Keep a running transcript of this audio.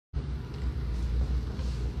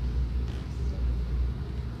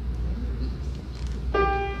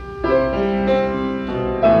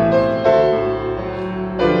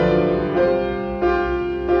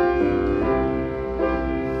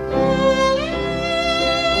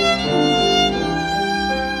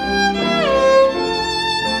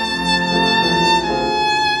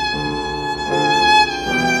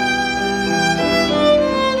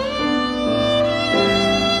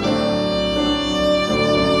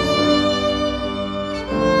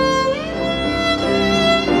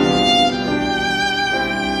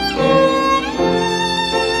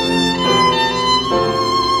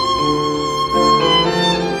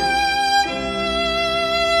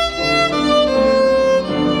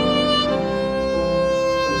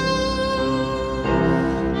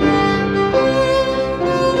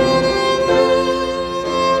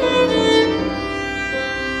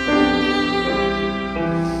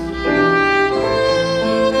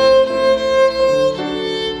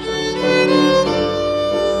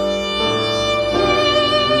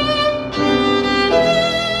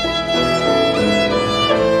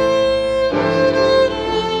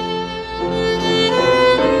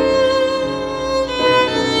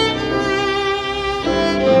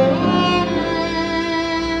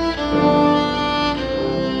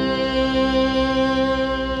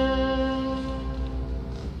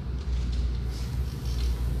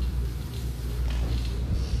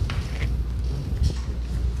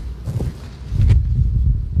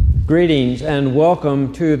Greetings and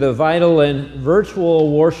welcome to the vital and virtual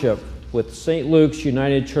worship with St. Luke's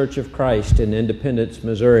United Church of Christ in Independence,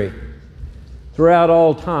 Missouri. Throughout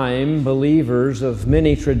all time, believers of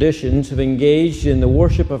many traditions have engaged in the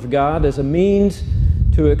worship of God as a means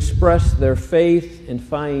to express their faith and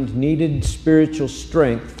find needed spiritual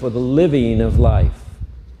strength for the living of life.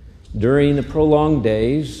 During the prolonged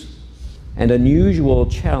days and unusual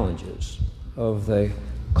challenges of the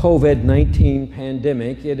COVID-19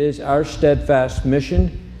 pandemic, it is our steadfast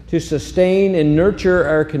mission to sustain and nurture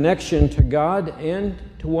our connection to God and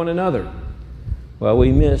to one another. While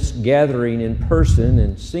we miss gathering in person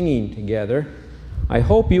and singing together, I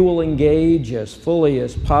hope you will engage as fully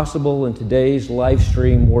as possible in today's live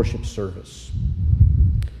stream worship service.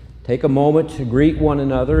 Take a moment to greet one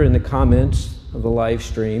another in the comments of the live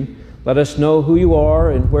stream. Let us know who you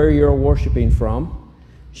are and where you're worshiping from.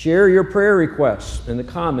 Share your prayer requests in the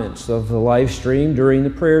comments of the live stream during the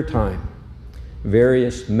prayer time.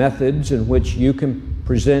 Various methods in which you can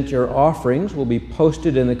present your offerings will be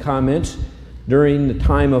posted in the comments during the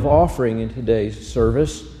time of offering in today's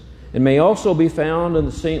service and may also be found on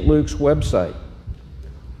the St. Luke's website.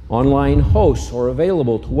 Online hosts are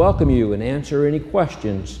available to welcome you and answer any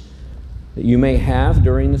questions that you may have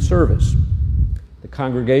during the service. The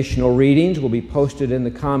congregational readings will be posted in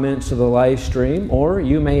the comments of the live stream, or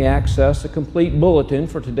you may access a complete bulletin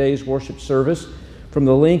for today's worship service from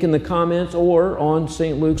the link in the comments or on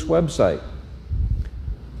St. Luke's website.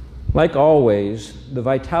 Like always, the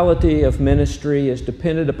vitality of ministry is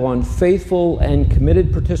dependent upon faithful and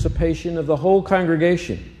committed participation of the whole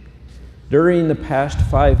congregation. During the past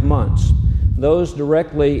 5 months, those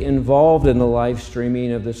directly involved in the live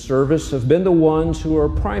streaming of the service have been the ones who are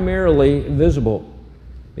primarily visible.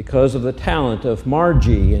 Because of the talent of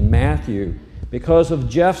Margie and Matthew, because of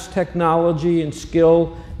Jeff's technology and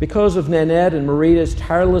skill, because of Nanette and Marita's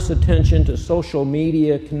tireless attention to social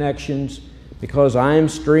media connections, because I'm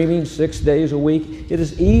streaming 6 days a week, it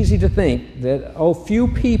is easy to think that few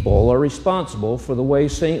people are responsible for the way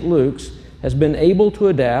St. Luke's has been able to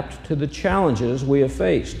adapt to the challenges we have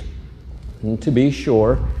faced. And to be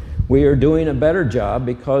sure, we are doing a better job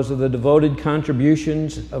because of the devoted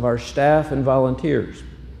contributions of our staff and volunteers.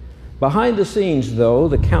 Behind the scenes, though,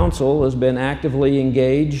 the council has been actively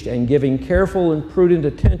engaged and giving careful and prudent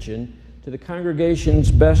attention to the congregation's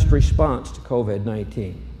best response to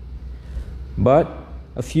COVID-19. But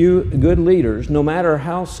a few good leaders, no matter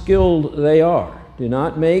how skilled they are, do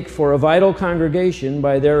not make for a vital congregation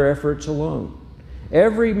by their efforts alone.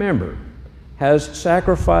 Every member has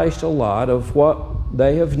sacrificed a lot of what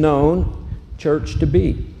they have known church to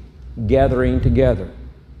be, gathering together.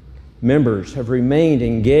 Members have remained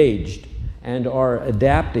engaged and are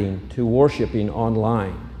adapting to worshiping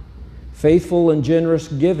online. Faithful and generous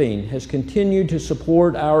giving has continued to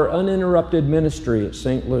support our uninterrupted ministry at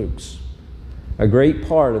St. Luke's. A great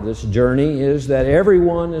part of this journey is that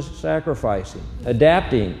everyone is sacrificing,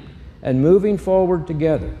 adapting, and moving forward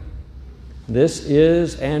together. This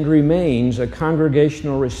is and remains a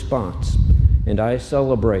congregational response, and I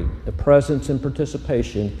celebrate the presence and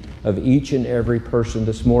participation of each and every person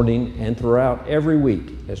this morning and throughout every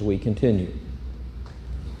week as we continue.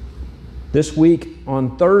 This week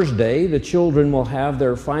on Thursday, the children will have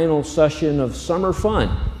their final session of summer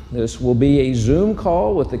fun. This will be a Zoom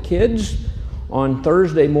call with the kids on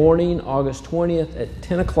Thursday morning, August 20th at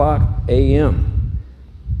 10 o'clock a.m.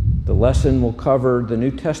 The lesson will cover the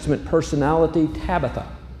New Testament personality Tabitha,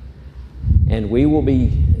 and we will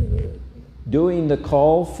be doing the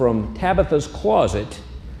call from Tabitha's Closet,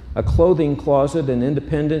 a clothing closet in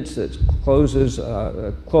Independence that clothes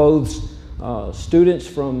students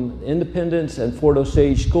from Independence and Fort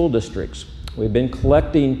Osage school districts. We've been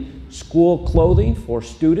collecting school clothing for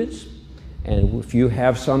students, and if you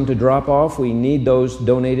have some to drop off, we need those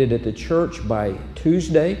donated at the church by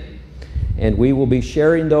Tuesday, and we will be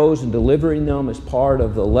sharing those and delivering them as part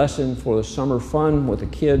of the lesson for the summer fun with the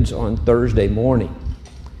kids on Thursday morning.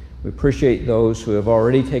 We appreciate those who have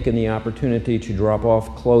already taken the opportunity to drop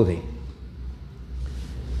off clothing.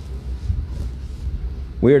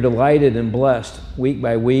 We are delighted and blessed week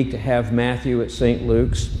by week to have Matthew at St.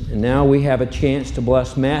 Luke's, and now we have a chance to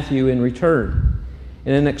bless Matthew in return.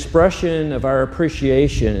 In an expression of our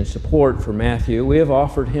appreciation and support for Matthew, we have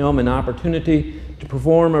offered him an opportunity to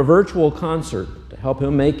perform a virtual concert to help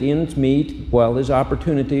him make ends meet while his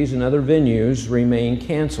opportunities in other venues remain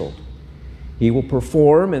canceled. He will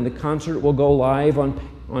perform, and the concert will go live on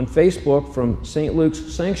Facebook from St. Luke's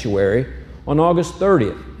Sanctuary on August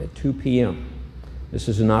 30th at 2 p.m. This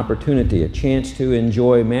is an opportunity, a chance to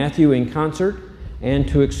enjoy Matthew in concert and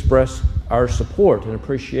to express our support and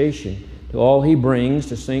appreciation to all he brings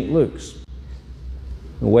to St. Luke's.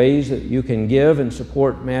 The ways that you can give and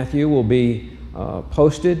support Matthew will be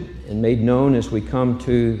posted and made known as we come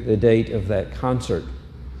to the date of that concert.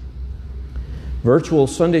 Virtual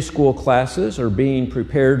Sunday school classes are being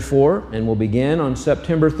prepared for and will begin on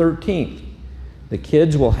September 13th. The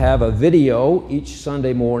kids will have a video each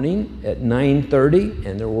Sunday morning at 9:30,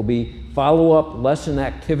 and there will be follow-up lesson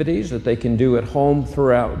activities that they can do at home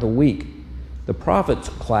throughout the week. The Prophets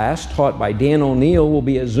class, taught by Dan O'Neill, will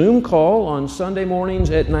be a Zoom call on Sunday mornings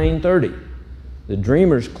at 9:30. The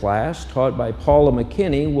Dreamers class, taught by Paula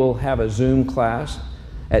McKinney, will have a Zoom class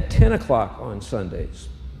at 10 o'clock on Sundays.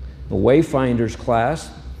 The Wayfinders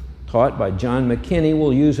class, taught by John McKinney,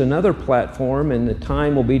 will use another platform, and the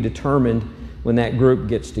time will be determined when that group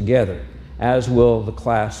gets together, as will the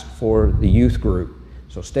class for the youth group.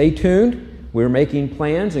 So stay tuned. We're making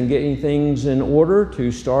plans and getting things in order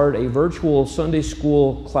to start a virtual Sunday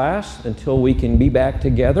school class until we can be back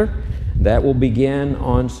together. That will begin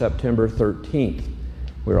on September 13th.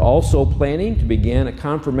 We're also planning to begin a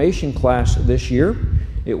confirmation class this year.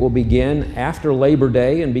 It will begin after Labor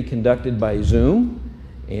Day and be conducted by Zoom.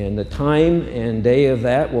 And the time and day of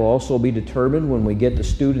that will also be determined when we get the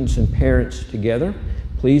students and parents together.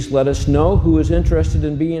 Please let us know who is interested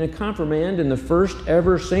in being a confirmand in the first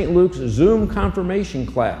ever St. Luke's Zoom confirmation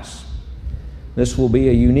class. This will be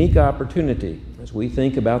a unique opportunity as we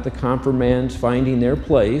think about the confirmands finding their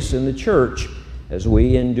place in the church as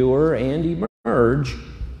we endure and emerge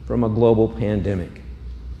from a global pandemic.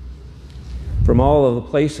 From all of the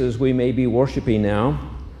places we may be worshiping now,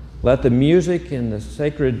 let the music and the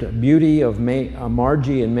sacred beauty of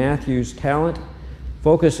Margie and Matthew's talent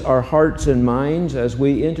focus our hearts and minds as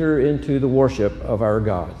we enter into the worship of our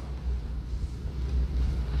God.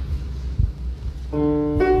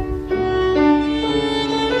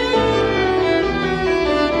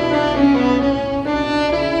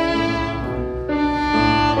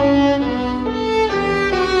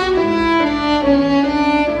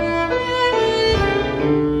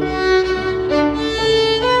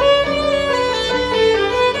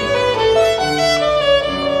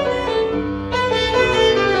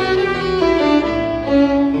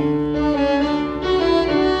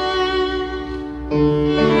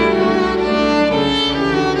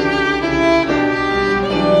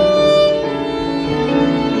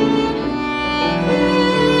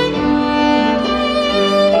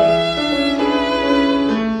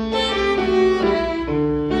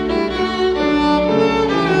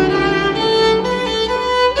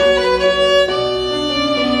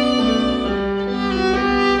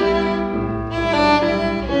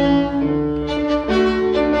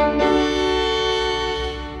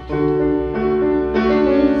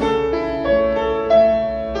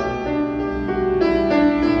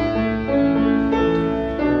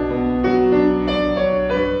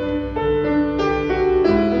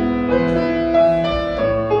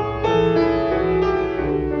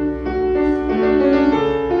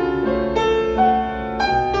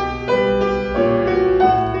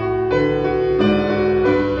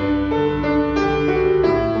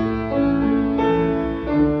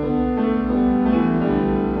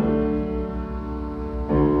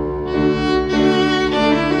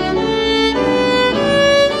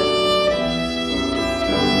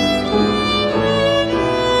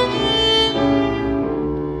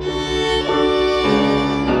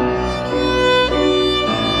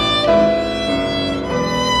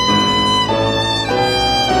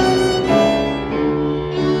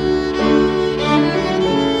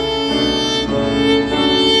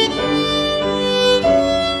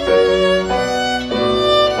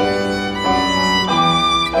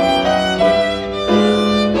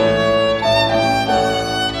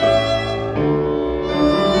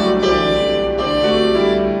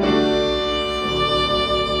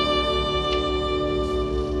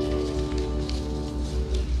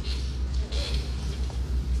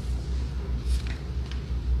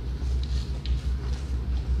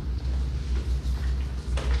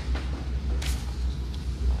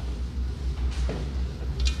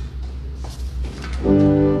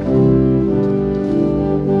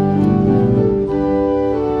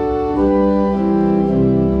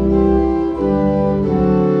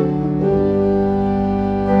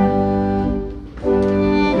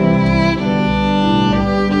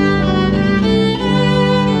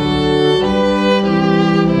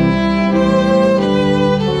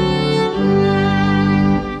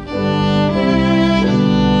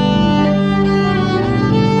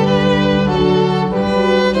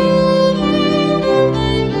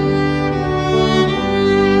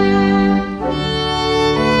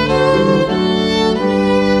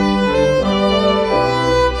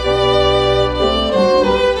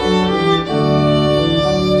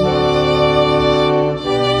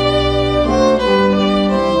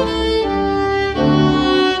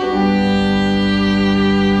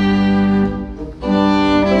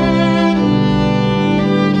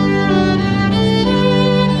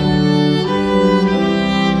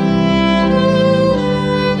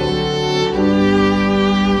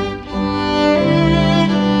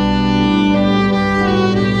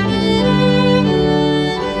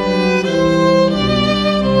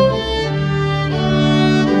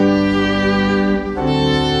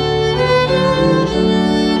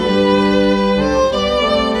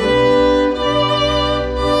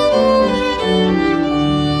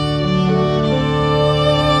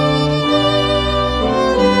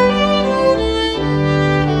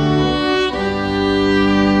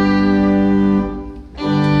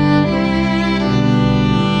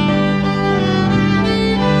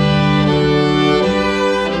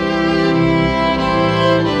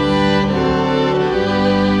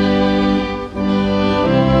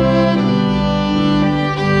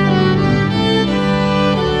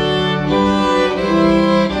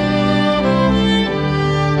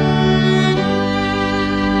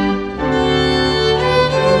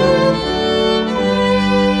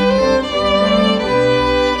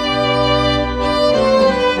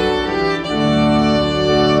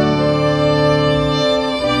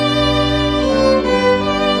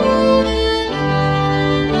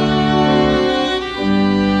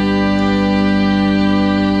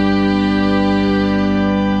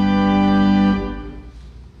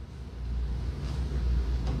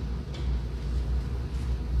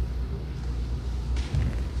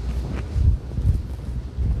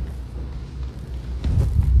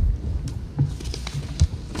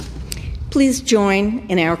 Please join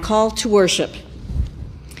in our call to worship.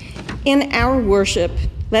 In our worship,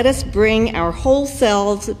 let us bring our whole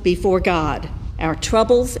selves before God, our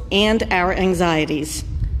troubles and our anxieties.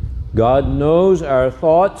 God knows our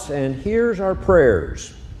thoughts and hears our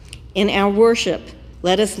prayers. In our worship,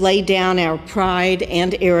 let us lay down our pride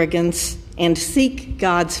and arrogance and seek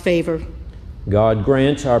God's favor. God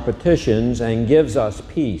grants our petitions and gives us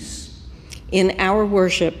peace. In our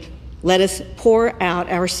worship, let us pour out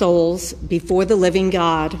our souls before the living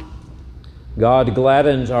God. God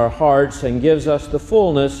gladdens our hearts and gives us the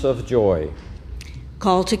fullness of joy.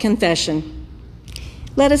 Call to confession.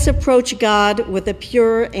 Let us approach God with a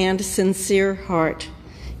pure and sincere heart,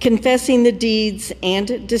 confessing the deeds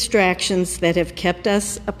and distractions that have kept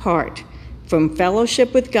us apart from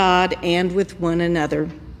fellowship with God and with one another.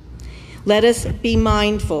 Let us be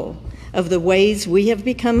mindful of the ways we have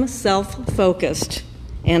become self-focused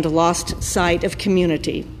and lost sight of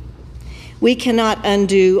community. We cannot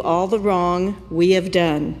undo all the wrong we have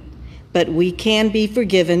done, but we can be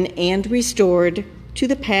forgiven and restored to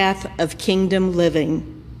the path of kingdom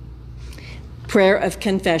living. Prayer of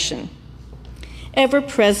confession.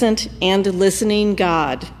 Ever-present and listening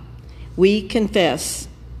God, we confess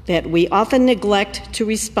that we often neglect to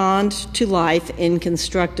respond to life in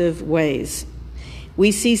constructive ways.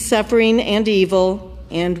 We see suffering and evil,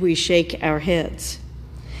 and we shake our heads.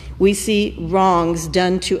 We see wrongs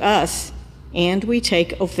done to us, and we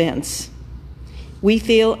take offense. We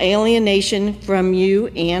feel alienation from you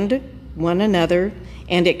and one another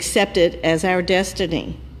and accept it as our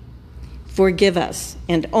destiny. Forgive us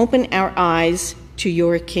and open our eyes to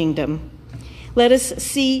your kingdom. Let us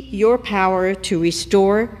see your power to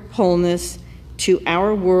restore wholeness to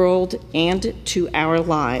our world and to our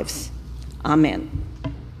lives. Amen.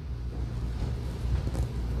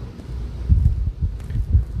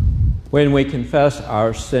 When we confess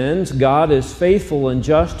our sins, God is faithful and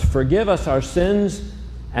just to forgive us our sins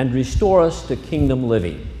and restore us to kingdom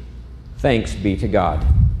living. Thanks be to God.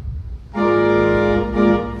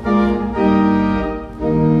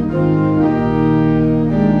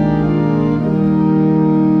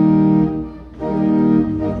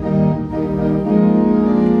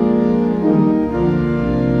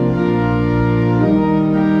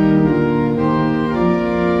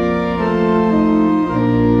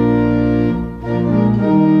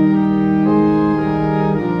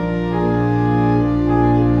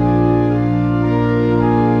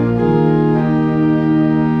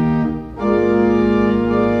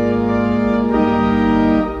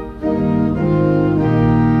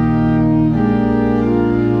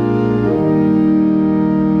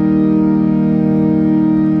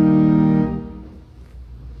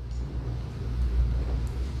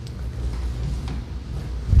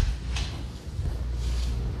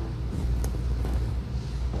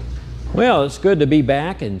 Well, it's good to be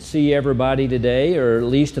back and see everybody today, or at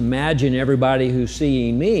least imagine everybody who's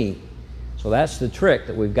seeing me. So that's the trick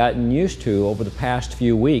that we've gotten used to over the past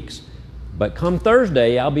few weeks. But come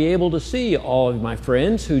Thursday, I'll be able to see all of my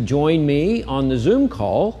friends who join me on the Zoom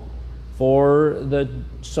call for the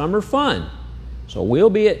summer fun. So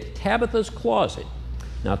we'll be at Tabitha's Closet.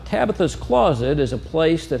 Now, Tabitha's Closet is a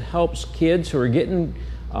place that helps kids who are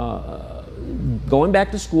going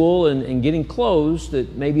back to school and getting clothes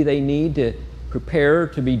that maybe they need to prepare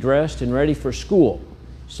to be dressed and ready for school.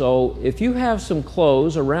 So if you have some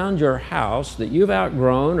clothes around your house that you've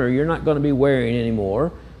outgrown or you're not going to be wearing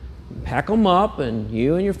anymore, pack them up and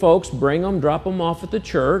you and your folks bring them, drop them off at the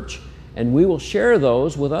church, and we will share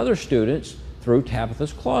those with other students through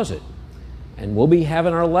Tabitha's Closet. And we'll be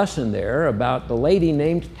having our lesson there about the lady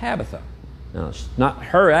named Tabitha. Now, it's not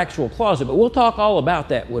her actual closet, but we'll talk all about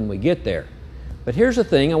that when we get there. But here's the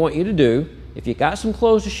thing I want you to do. If you got some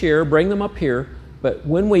clothes to share, bring them up here. But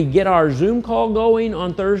when we get our Zoom call going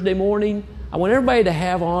on Thursday morning, I want everybody to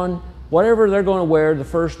have on whatever they're going to wear the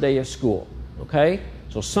first day of school, okay?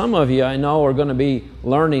 So some of you I know are going to be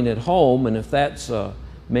learning at home, and if that's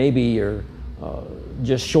maybe your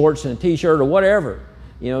just shorts and a t-shirt or whatever,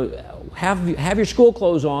 you know, have your school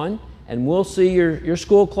clothes on, and we'll see your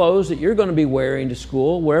school clothes that you're going to be wearing to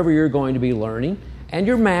school, wherever you're going to be learning, and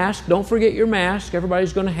your mask. Don't forget your mask.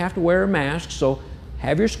 Everybody's going to have to wear a mask, so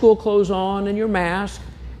have your school clothes on and your mask,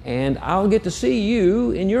 and I'll get to see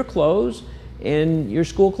you in your clothes, in your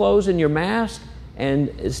school clothes and your mask, and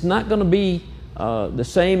it's not going to be the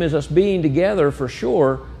same as us being together for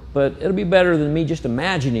sure, but it'll be better than me just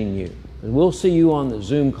imagining you. And we'll see you on the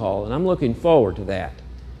Zoom call, and I'm looking forward to that.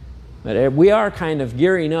 But we are kind of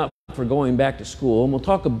gearing up for going back to school, and we'll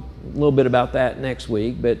talk a little bit about that next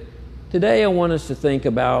week. But today I want us to think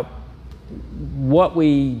about what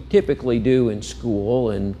we typically do in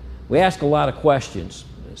school and We ask a lot of questions.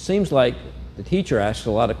 It seems like the teacher asks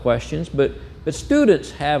a lot of questions, but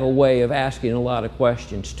students have a way of asking a lot of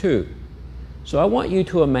questions too. So I want you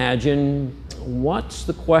to imagine, what's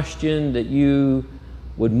the question that you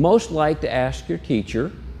would most like to ask your teacher?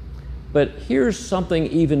 But here's something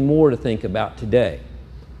even more to think about today.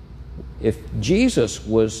 If Jesus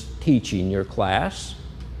was teaching your class,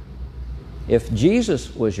 if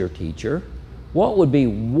Jesus was your teacher, what would be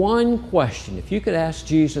one question? If you could ask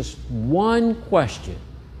Jesus one question,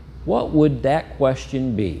 what would that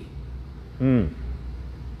question be?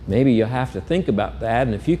 Maybe you'll have to think about that,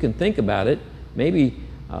 and if you can think about it, maybe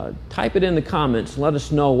type it in the comments and let us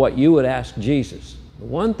know what you would ask Jesus. The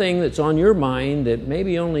one thing that's on your mind that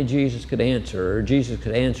maybe only Jesus could answer, or Jesus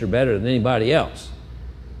could answer better than anybody else.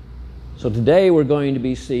 So today we're going to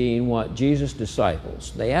be seeing what Jesus'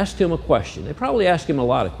 disciples, they asked him a question. They probably asked him a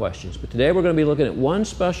lot of questions, but today we're going to be looking at one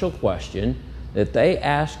special question that they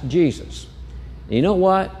asked Jesus. And you know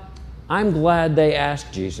what? I'm glad they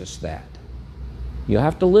asked Jesus that. You'll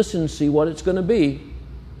have to listen and see what it's going to be.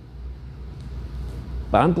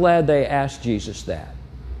 But I'm glad they asked Jesus that,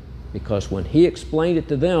 because when he explained it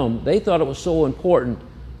to them, they thought it was so important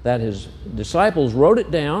that his disciples wrote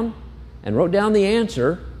it down and wrote down the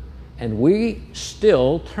answer, and we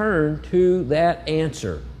still turn to that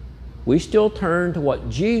answer. We still turn to what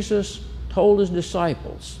Jesus told his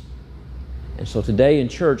disciples. And so today in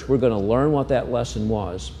church, we're going to learn what that lesson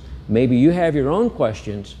was. Maybe you have your own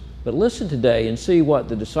questions, but listen today and see what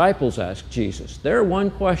the disciples asked Jesus. Their one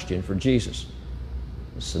question for Jesus.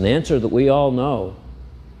 It's an answer that we all know,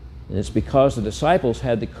 and it's because the disciples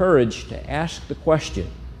had the courage to ask the question.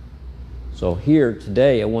 So here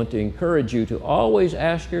today, I want to encourage you to always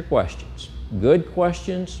ask your questions. Good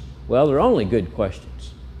questions, well, they're only good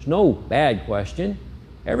questions. There's no bad question.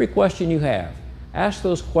 Every question you have, ask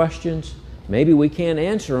those questions. Maybe we can't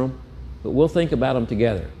answer them, but we'll think about them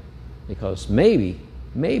together, because maybe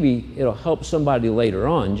it'll help somebody later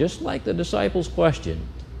on, just like the disciples' question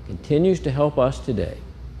continues to help us today.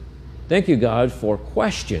 Thank you, God, for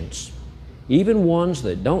questions, even ones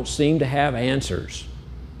that don't seem to have answers.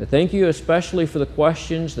 But thank you especially for the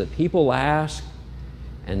questions that people ask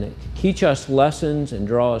and that teach us lessons and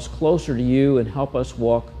draw us closer to you and help us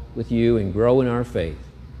walk with you and grow in our faith.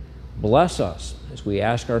 Bless us as we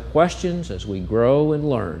ask our questions, as we grow and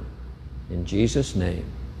learn. In Jesus' name,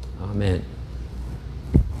 amen.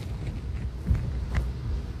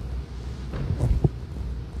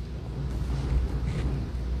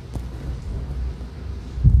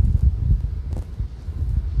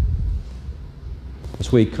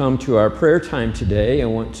 As we come to our prayer time today, I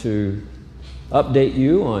want to update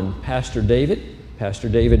you on Pastor David. Pastor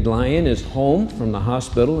David Lyon is home from the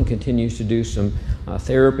hospital and continues to do some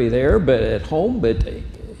therapy there, but at home. But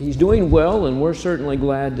he's doing well, and we're certainly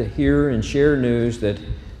glad to hear and share news that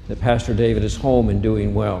Pastor David is home and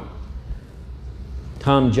doing well.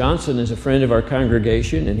 Tom Johnson is a friend of our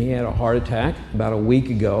congregation, and he had a heart attack about a week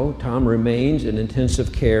ago. Tom remains in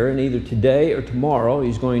intensive care, and either today or tomorrow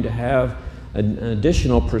he's going to have an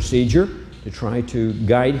additional procedure to try to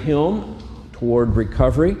guide him toward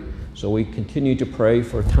recovery. So we continue to pray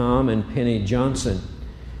for Tom and Penny Johnson.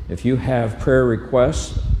 If you have prayer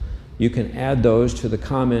requests, you can add those to the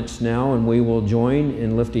comments now, and we will join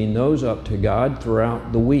in lifting those up to God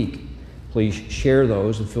throughout the week. Please share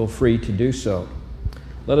those and feel free to do so.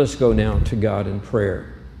 Let us go now to God in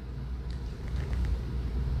prayer.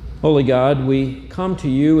 Holy God, we come to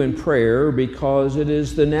you in prayer because it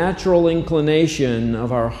is the natural inclination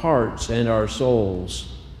of our hearts and our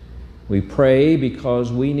souls. We pray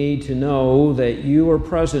because we need to know that you are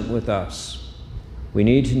present with us. We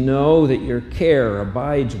need to know that your care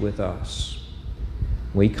abides with us.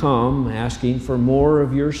 We come asking for more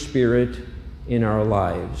of your Spirit in our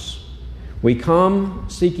lives. We come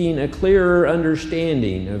seeking a clearer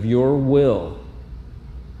understanding of your will.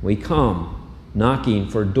 We come knocking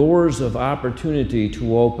for doors of opportunity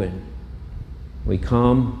to open. We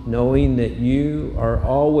come knowing that you are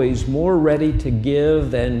always more ready to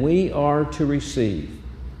give than we are to receive.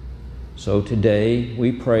 So today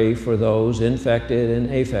we pray for those infected and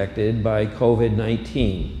affected by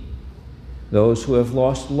COVID-19, those who have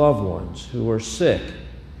lost loved ones, who are sick,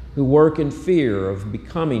 who work in fear of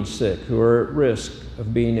becoming sick, who are at risk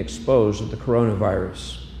of being exposed to the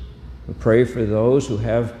coronavirus. We pray for those who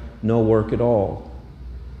have no work at all.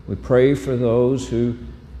 We pray for those who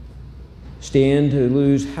stand to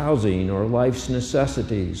lose housing or life's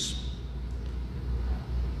necessities.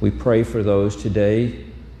 We pray for those today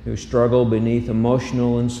who struggle beneath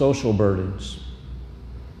emotional and social burdens.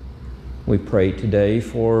 We pray today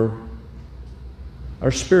for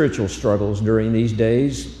our spiritual struggles during these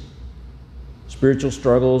days, spiritual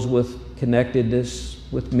struggles with connectedness,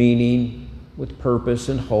 with meaning, with purpose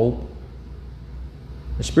and hope.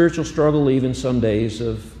 A spiritual struggle even some days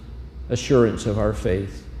of assurance of our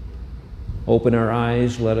faith. Open our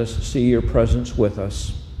eyes, let us see your presence with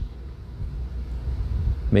us.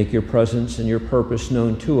 Make your presence and your purpose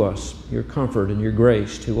known to us, your comfort and your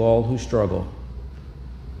grace to all who struggle.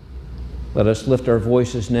 Let us lift our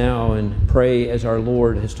voices now and pray as our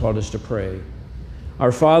Lord has taught us to pray.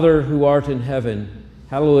 Our Father who art in heaven,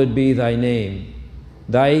 hallowed be thy name.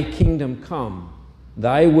 Thy kingdom come,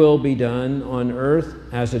 thy will be done on earth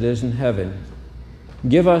as it is in heaven.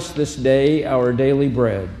 Give us this day our daily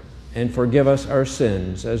bread, and forgive us our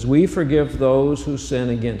sins as we forgive those who sin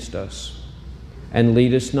against us. And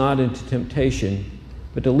lead us not into temptation,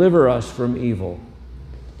 but deliver us from evil.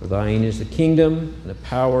 For thine is the kingdom, and the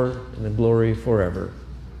power, and the glory forever.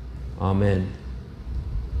 Amen.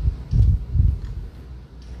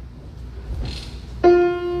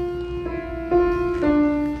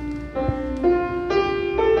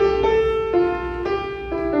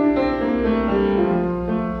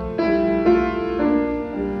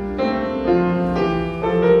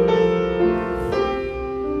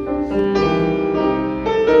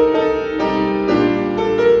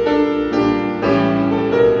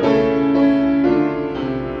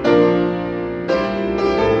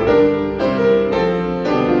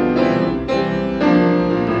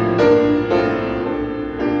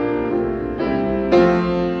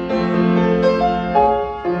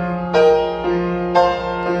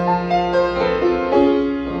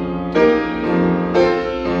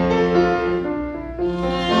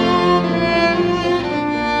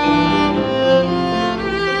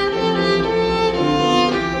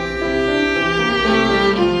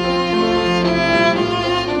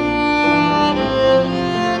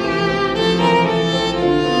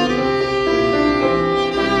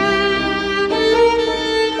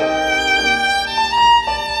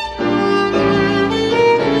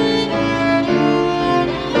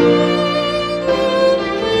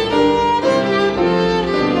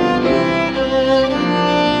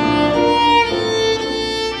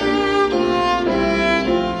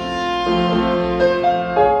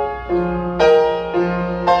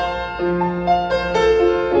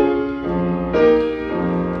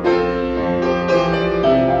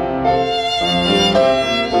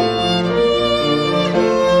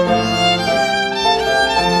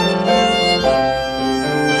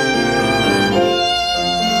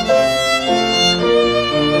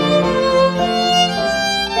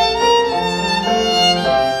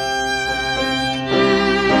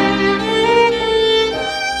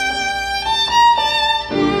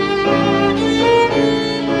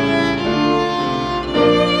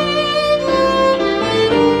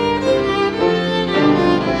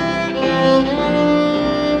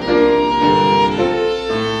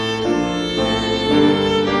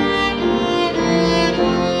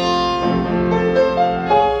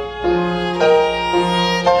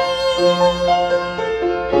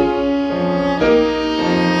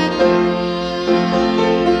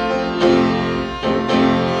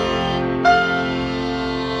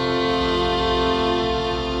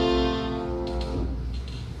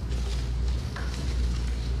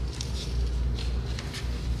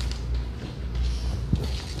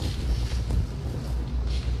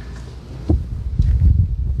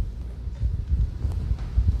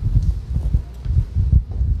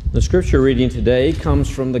 The scripture reading today comes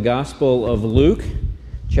from the Gospel of Luke,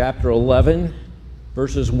 chapter 11,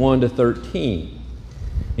 verses 1 to 13.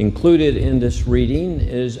 Included in this reading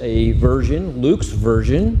is a version, Luke's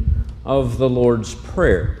version, of the Lord's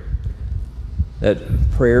Prayer. That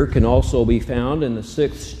prayer can also be found in the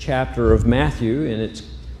 6th chapter of Matthew in its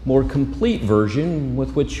more complete version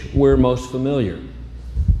with which we're most familiar.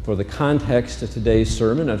 For the context of today's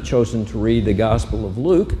sermon, I've chosen to read the Gospel of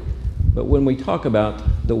Luke, but when we talk about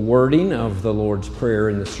the wording of the Lord's Prayer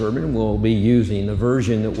in the sermon, we'll be using the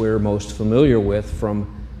version that we're most familiar with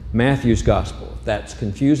from Matthew's Gospel. If that's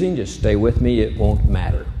confusing, just stay with me, it won't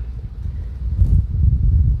matter.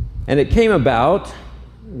 And it came about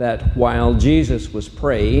that while Jesus was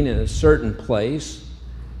praying in a certain place,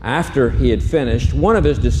 after he had finished, one of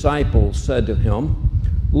his disciples said to him,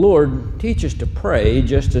 "Lord, teach us to pray,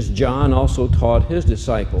 just as John also taught his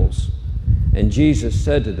disciples." And Jesus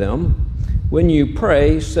said to them, "When you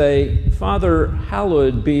pray, say, 'Father,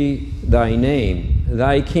 hallowed be thy name,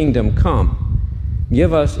 thy kingdom come.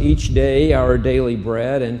 Give us each day our daily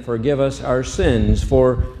bread, and forgive us our sins,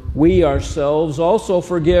 for we ourselves also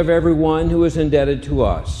forgive everyone who is indebted to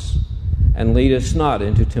us. And lead us not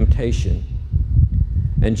into temptation.'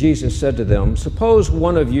 And Jesus said to them, 'Suppose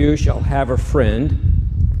one of you shall have a friend,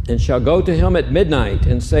 and shall go to him at midnight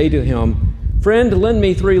and say to him, Friend, lend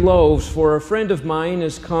me 3 loaves, for a friend of mine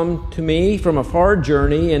has come to me from a far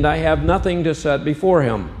journey, and I have nothing to set before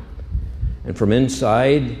him. And from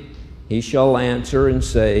inside he shall answer and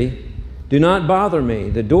say, Do not bother me.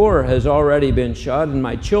 The door has already been shut, and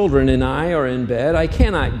my children and I are in bed. I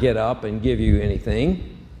cannot get up and give you anything.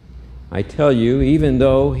 I tell you, even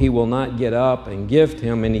though he will not get up and give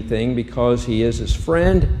him anything because he is his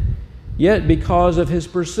friend, yet because of his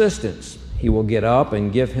persistence, he will get up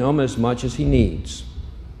and give him as much as he needs.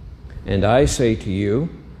 And I say to you,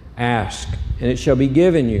 ask, and it shall be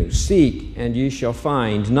given you. Seek, and ye shall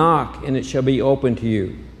find. Knock, and it shall be opened to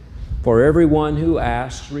you. For everyone who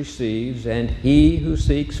asks receives, and he who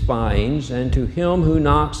seeks finds, and to him who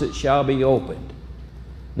knocks it shall be opened.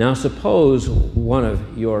 Now suppose one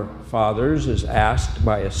of your fathers is asked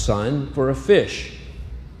by a son for a fish.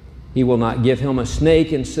 He will not give him a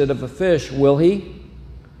snake instead of a fish, will he?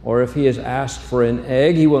 Or if he is asked for an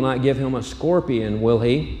egg, he will not give him a scorpion, will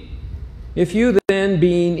he? If you then,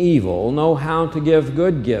 being evil, know how to give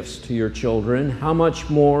good gifts to your children, how much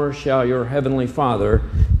more shall your heavenly Father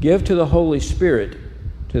give to the Holy Spirit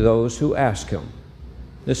to those who ask him?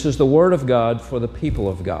 This is the word of God for the people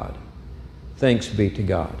of God. Thanks be to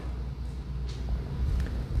God.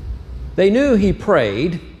 They knew he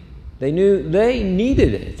prayed. They knew they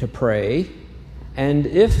needed to pray. And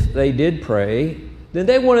if they did pray, then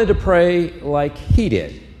they wanted to pray like he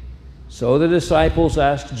did. So the disciples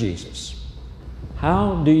asked Jesus,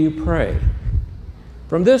 How do you pray?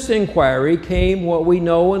 From this inquiry came what we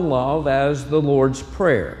know and love as the Lord's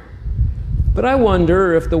Prayer. But I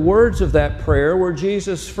wonder if the words of that prayer were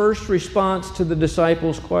Jesus' first response to the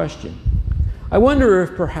disciples' question. I wonder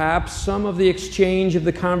if perhaps some of the exchange of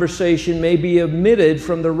the conversation may be omitted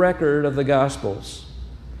from the record of the Gospels.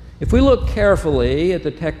 If we look carefully at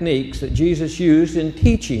the techniques that Jesus used in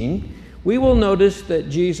teaching, we will notice that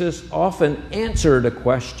Jesus often answered a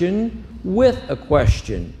question with a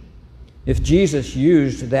question. If Jesus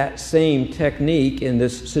used that same technique in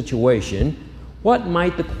this situation, what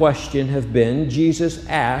might the question have been Jesus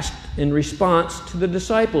asked in response to the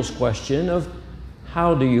disciples' question of,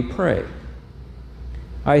 How do you pray?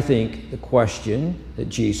 I think the question that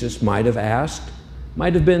Jesus might have asked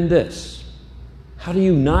might have been this: How do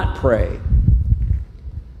you not pray?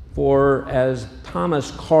 For as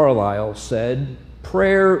Thomas Carlyle said,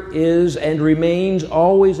 prayer is and remains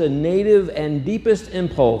always a native and deepest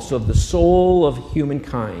impulse of the soul of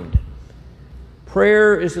humankind.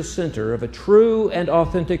 Prayer is the center of a true and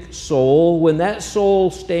authentic soul when that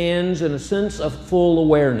soul stands in a sense of full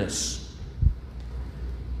awareness.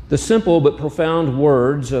 The simple but profound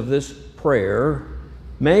words of this prayer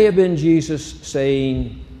may have been Jesus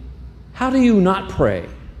saying, How do you not pray?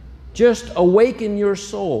 Just awaken your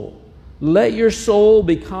soul. Let your soul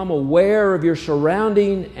become aware of your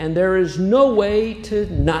surrounding, and there is no way to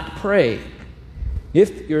not pray.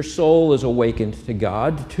 If your soul is awakened to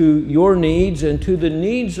God, to your needs, and to the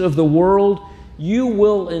needs of the world, you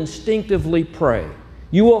will instinctively pray.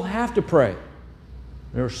 You will have to pray.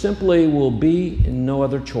 There simply will be no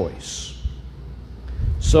other choice.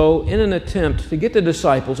 So, in an attempt to get the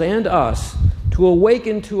disciples and us to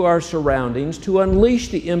awaken to our surroundings, to unleash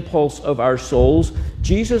the impulse of our souls,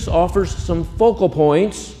 Jesus offers some focal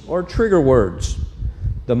points or trigger words.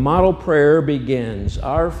 The model prayer begins,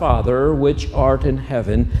 Our Father, which art in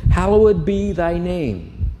heaven, hallowed be thy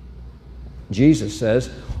name. Jesus says,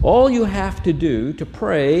 all you have to do to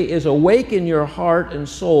pray is awaken your heart and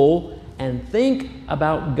soul and think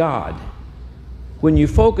about God. When you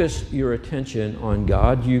focus your attention on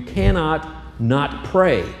God, you cannot not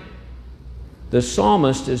pray. The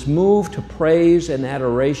psalmist is moved to praise and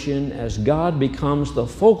adoration as God becomes the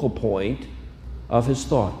focal point of his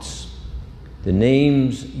thoughts. The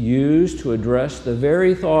names used to address the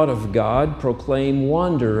very thought of God proclaim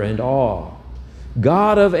wonder and awe.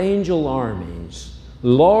 God of angel armies,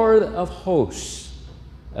 Lord of hosts,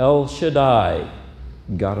 El Shaddai,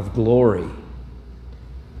 God of glory.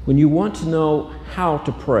 When you want to know how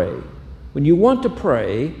to pray, when you want to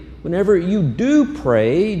pray, whenever you do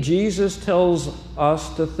pray, Jesus tells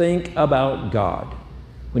us to think about God.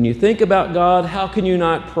 When you think about God, how can you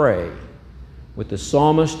not pray? With the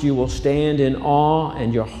psalmist, you will stand in awe,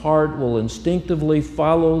 and your heart will instinctively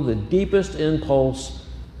follow the deepest impulse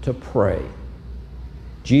to pray.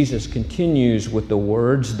 Jesus continues with the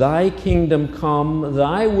words, Thy kingdom come,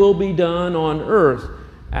 thy will be done on earth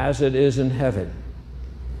as it is in heaven.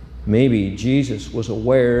 Maybe Jesus was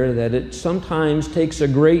aware that it sometimes takes a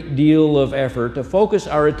great deal of effort to focus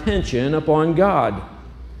our attention upon God.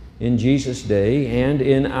 In Jesus' day and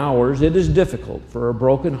in ours, it is difficult for a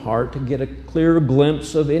broken heart to get a clear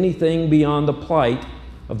glimpse of anything beyond the plight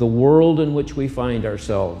of the world in which we find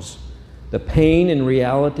ourselves. The pain in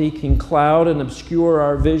reality can cloud and obscure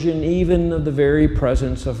our vision even of the very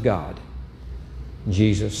presence of God.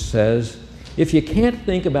 Jesus says, if you can't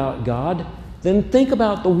think about God, then think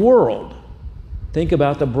about the world. Think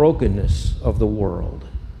about the brokenness of the world.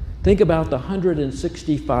 Think about the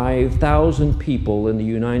 165,000 people in the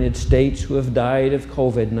United States who have died of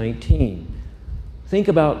COVID-19. Think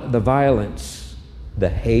about the violence, the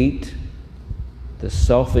hate, the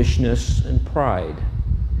selfishness, and pride.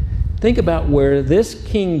 Think about where this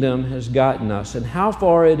kingdom has gotten us and how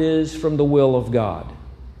far it is from the will of God.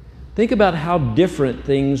 Think about how different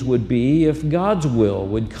things would be if God's will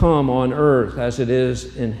would come on earth as it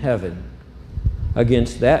is in heaven.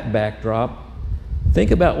 Against that backdrop,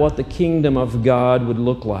 think about what the kingdom of God would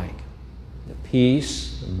look like. The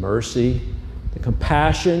peace, the mercy, the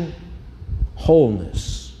compassion,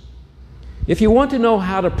 wholeness. If you want to know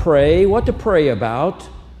how to pray, what to pray about,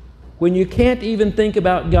 when you can't even think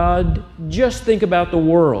about God, just think about the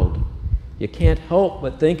world. You can't help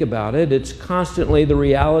but think about it. It's constantly the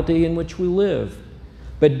reality in which we live.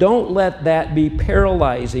 But don't let that be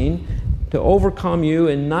paralyzing to overcome you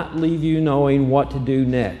and not leave you knowing what to do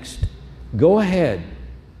next. Go ahead.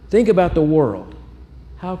 Think about the world.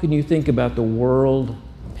 How can you think about the world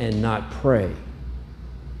and not pray?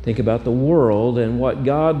 Think about the world and what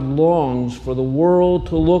God longs for the world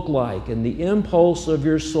to look like, and the impulse of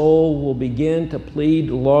your soul will begin to plead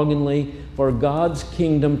longingly for God's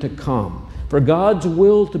kingdom to come, for God's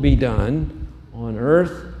will to be done on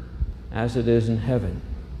earth as it is in heaven.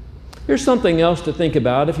 Here's something else to think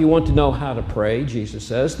about if you want to know how to pray, Jesus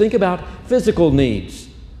says. Think about physical needs.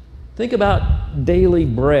 Think about daily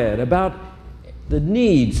bread, about the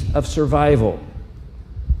needs of survival.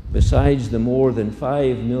 Besides the more than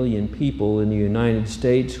 5 million people in the United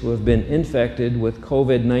States who have been infected with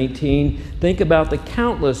COVID-19, think about the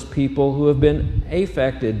countless people who have been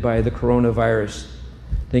affected by the coronavirus.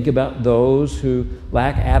 Think about those who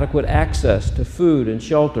lack adequate access to food and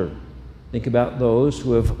shelter. Think about those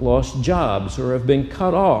who have lost jobs or have been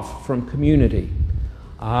cut off from community.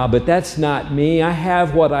 But that's not me. I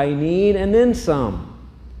have what I need and then some.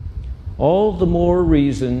 All the more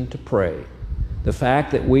reason to pray. The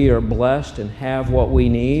fact that we are blessed and have what we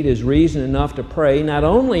need is reason enough to pray not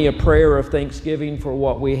only a prayer of thanksgiving for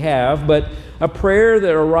what we have, but a prayer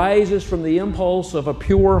that arises from the impulse of a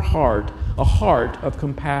pure heart, a heart of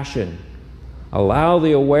compassion. Allow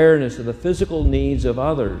the awareness of the physical needs of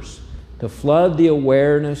others to flood the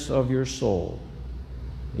awareness of your soul.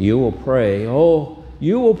 You will pray,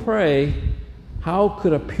 you will pray, how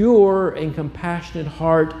could a pure and compassionate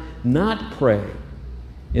heart not pray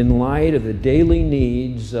in light of the daily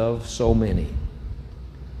needs of so many?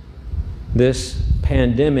 This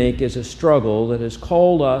pandemic is a struggle that has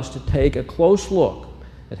called us to take a close look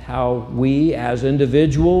at how we as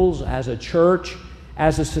individuals, as a church,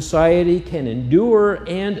 as a society can endure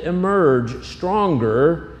and emerge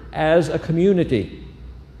stronger as a community.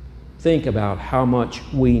 Think about how much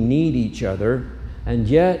we need each other and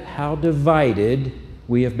yet how divided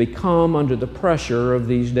we have become under the pressure of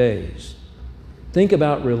these days. Think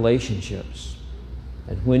about relationships.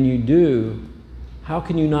 And when you do, how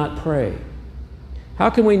can you not pray? How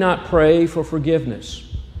can we not pray for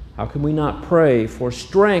forgiveness? How can we not pray for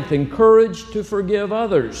strength and courage to forgive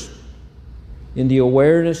others? In the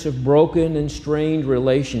awareness of broken and strained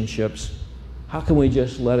relationships, how can we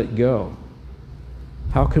just let it go?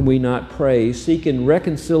 How can we not pray, seeking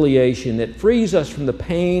reconciliation that frees us from the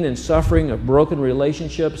pain and suffering of broken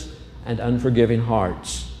relationships and unforgiving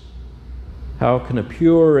hearts? How can a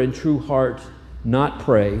pure and true heart not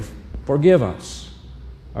pray, forgive us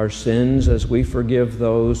our sins as we forgive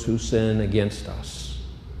those who sin against us?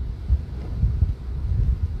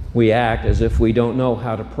 We act as if we don't know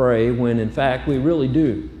how to pray when in fact we really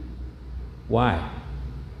do. Why?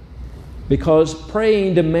 Because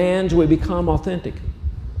praying demands we become authentic.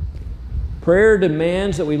 Prayer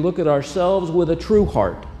demands that we look at ourselves with a true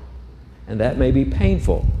heart, and that may be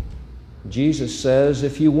painful. Jesus says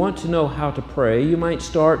if you want to know how to pray, you might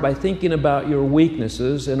start by thinking about your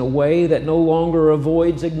weaknesses in a way that no longer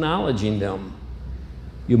avoids acknowledging them.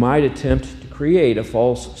 You might attempt to create a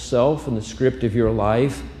false self in the script of your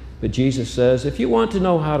life, but Jesus says if you want to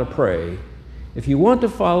know how to pray, if you want to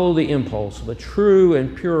follow the impulse of a true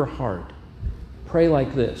and pure heart, pray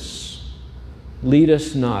like this: lead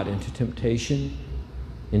us not into temptation,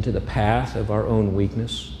 into the path of our own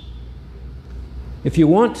weakness. If you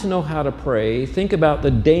want to know how to pray, think about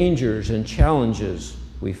the dangers and challenges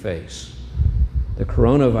we face. The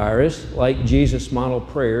coronavirus, like Jesus' model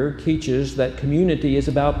prayer, teaches that community is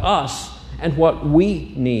about us and what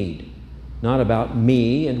we need, not about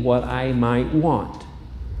me and what I might want.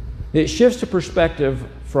 It shifts the perspective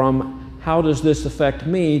from how does this affect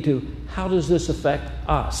me to how does this affect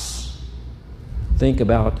us. Think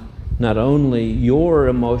about not only your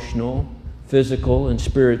emotional, physical, and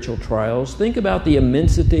spiritual trials. Think about the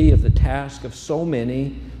immensity of the task of so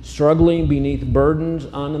many struggling beneath burdens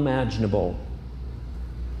unimaginable.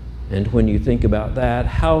 And when you think about that,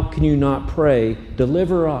 how can you not pray,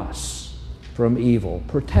 deliver us from evil,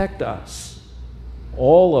 protect us,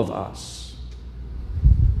 all of us?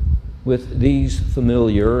 With these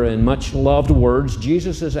familiar and much loved words,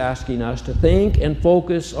 Jesus is asking us to think and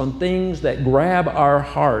focus on things that grab our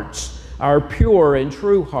hearts, our pure and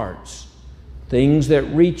true hearts, things that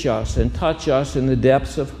reach us and touch us in the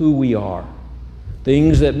depths of who we are,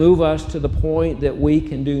 things that move us to the point that we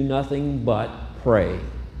can do nothing but pray.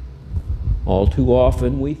 All too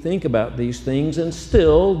often we think about these things and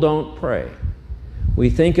still don't pray. We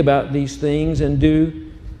think about these things and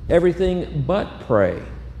do everything but pray.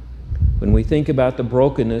 When we think about the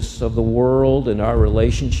brokenness of the world and our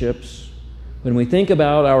relationships, when we think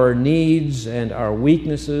about our needs and our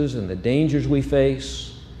weaknesses and the dangers we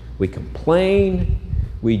face, we complain,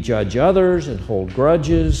 we judge others and hold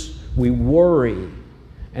grudges, we worry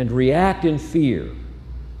and react in fear,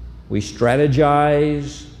 we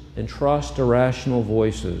strategize and trust irrational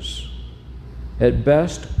voices. At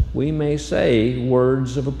best, we may say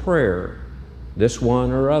words of a prayer, this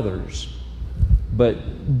one or others.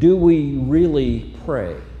 But do we really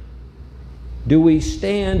pray? Do we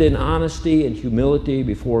stand in honesty and humility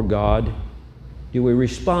before God? Do we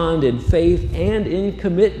respond in faith and in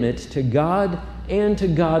commitment to God and to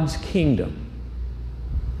God's kingdom?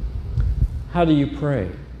 How do you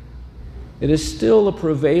pray? It is still a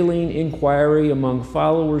prevailing inquiry among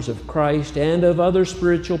followers of Christ and of other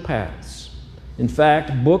spiritual paths. In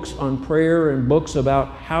fact, books on prayer and books about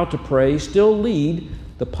how to pray still lead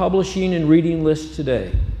the publishing and reading list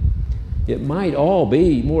today. It might all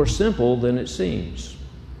be more simple than it seems.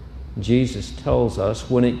 Jesus tells us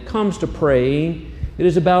when it comes to praying, it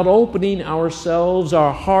is about opening ourselves,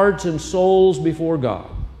 our hearts and souls before God.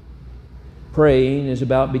 Praying is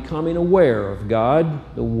about becoming aware of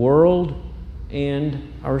God, the world,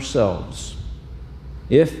 and ourselves.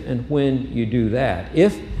 If and when you do that,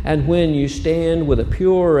 if and when you stand with a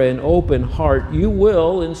pure and open heart, you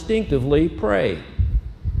will instinctively pray.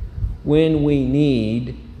 When we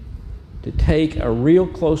need to take a real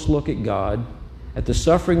close look at God, at the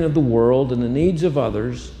suffering of the world and the needs of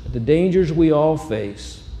others, the dangers we all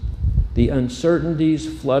face, the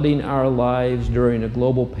uncertainties flooding our lives during a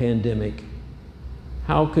global pandemic,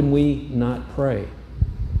 how can we not pray?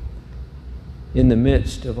 In the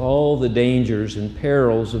midst of all the dangers and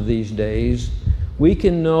perils of these days, we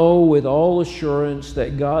can know with all assurance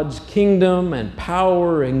that God's kingdom and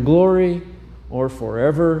power and glory are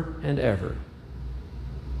forever and ever.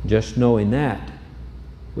 Just knowing that,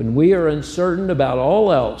 when we are uncertain about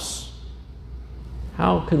all else,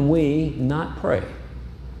 how can we not pray?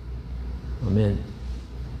 Amen.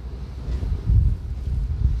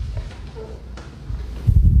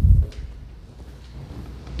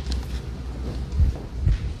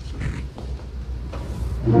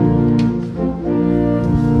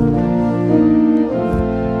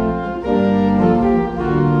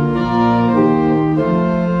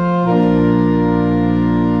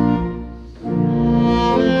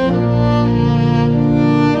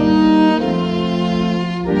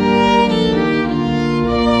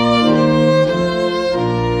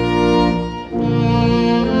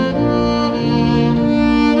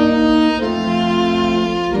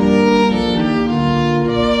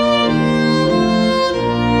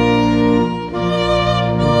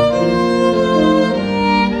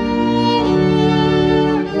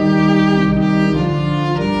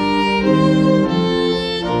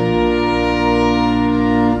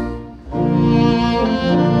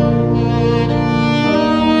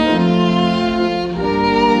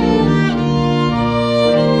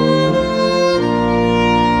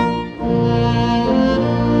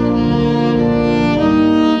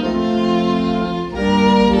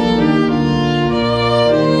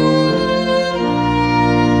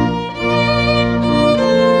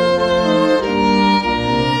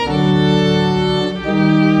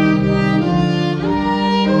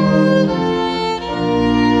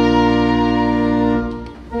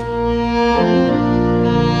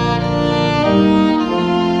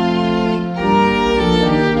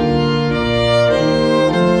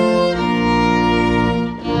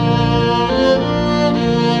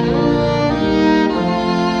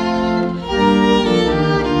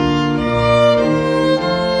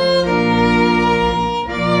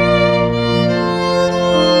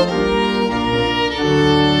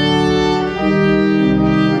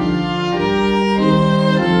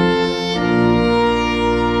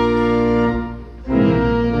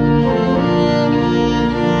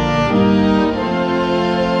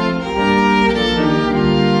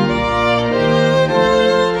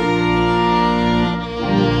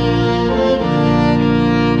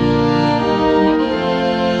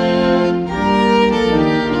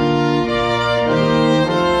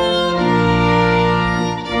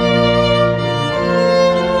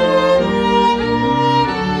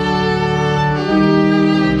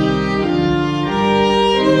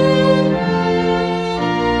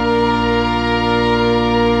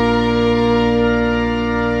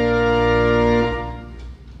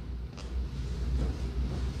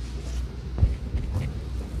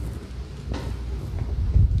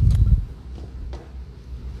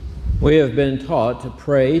 We have been taught to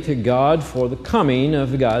pray to God for the coming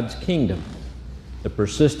of God's kingdom. The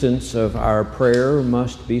persistence of our prayer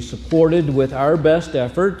must be supported with our best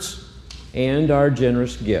efforts and our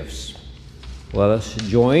generous gifts. Let us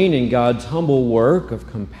join in God's humble work of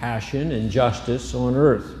compassion and justice on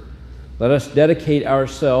earth. Let us dedicate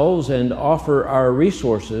ourselves and offer our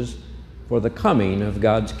resources for the coming of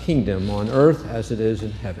God's kingdom on earth as it is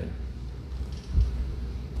in heaven.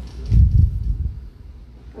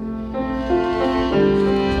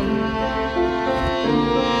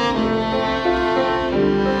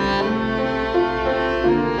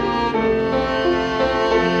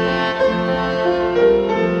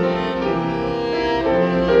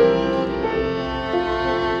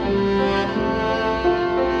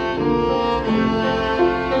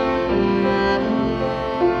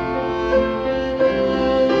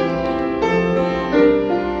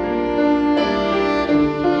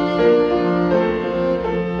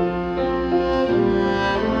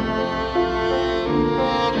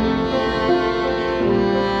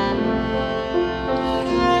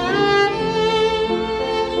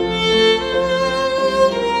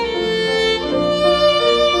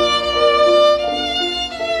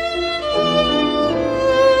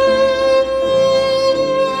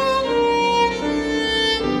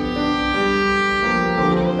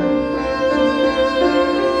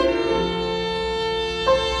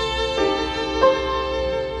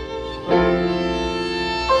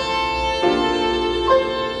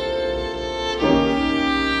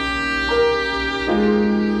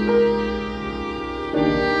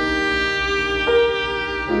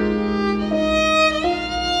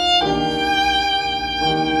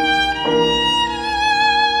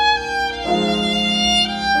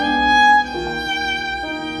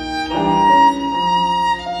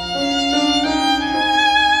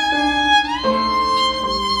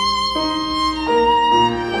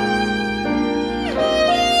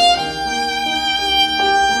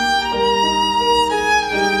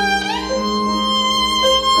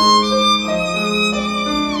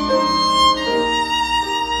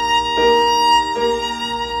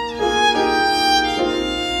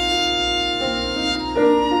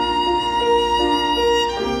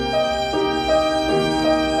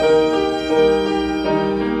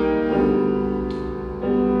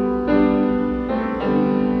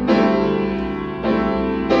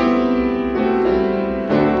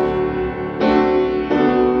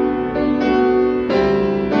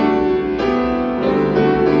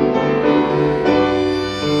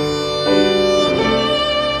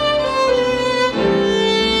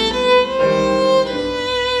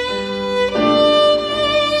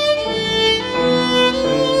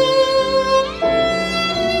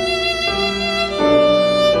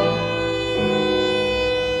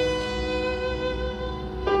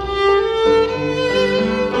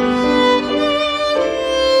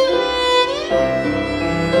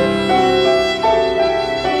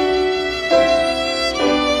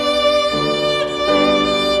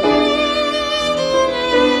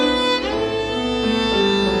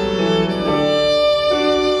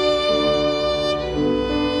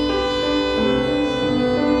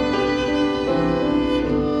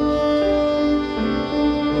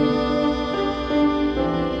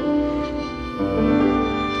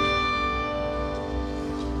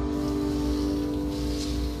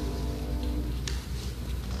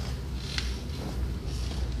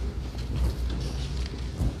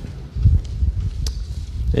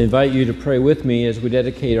 I invite you to pray with me as we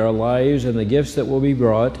dedicate our lives and the gifts that will be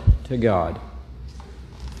brought to God.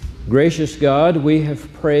 Gracious God, we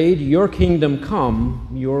have prayed, your kingdom come,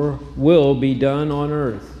 your will be done on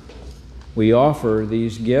earth. We offer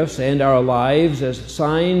these gifts and our lives as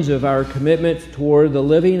signs of our commitment toward the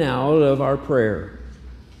living out of our prayer.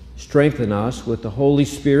 Strengthen us with the Holy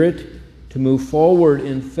Spirit to move forward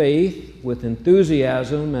in faith with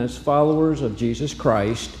enthusiasm as followers of Jesus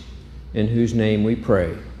Christ, in whose name we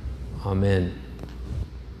pray. Amen.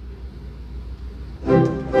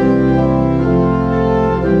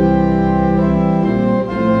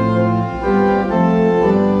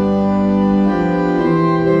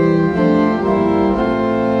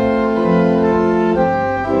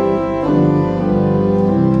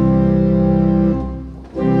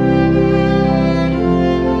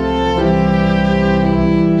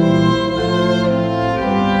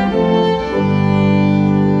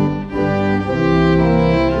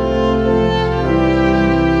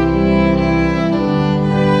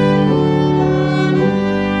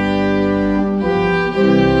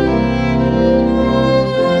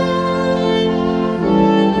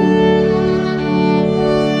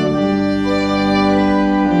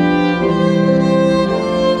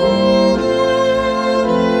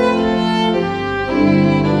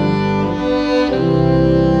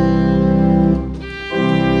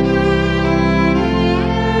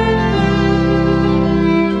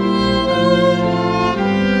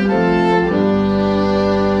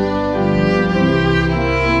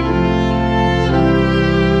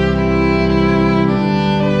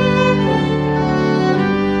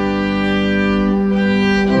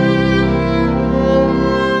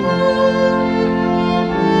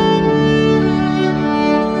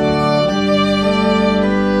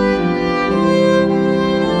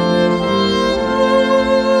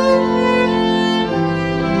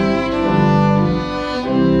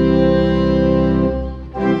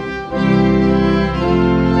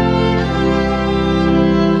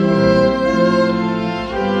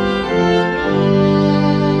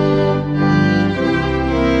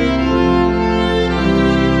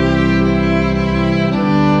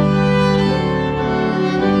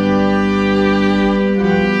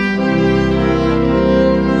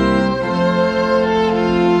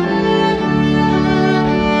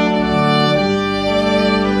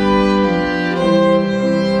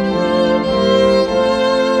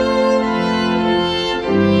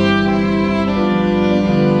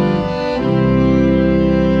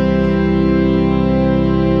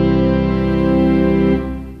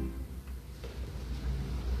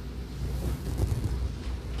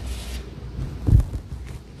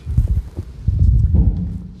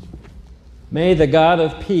 May the God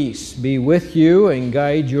of peace be with you and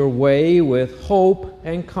guide your way with hope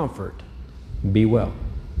and comfort. Be well.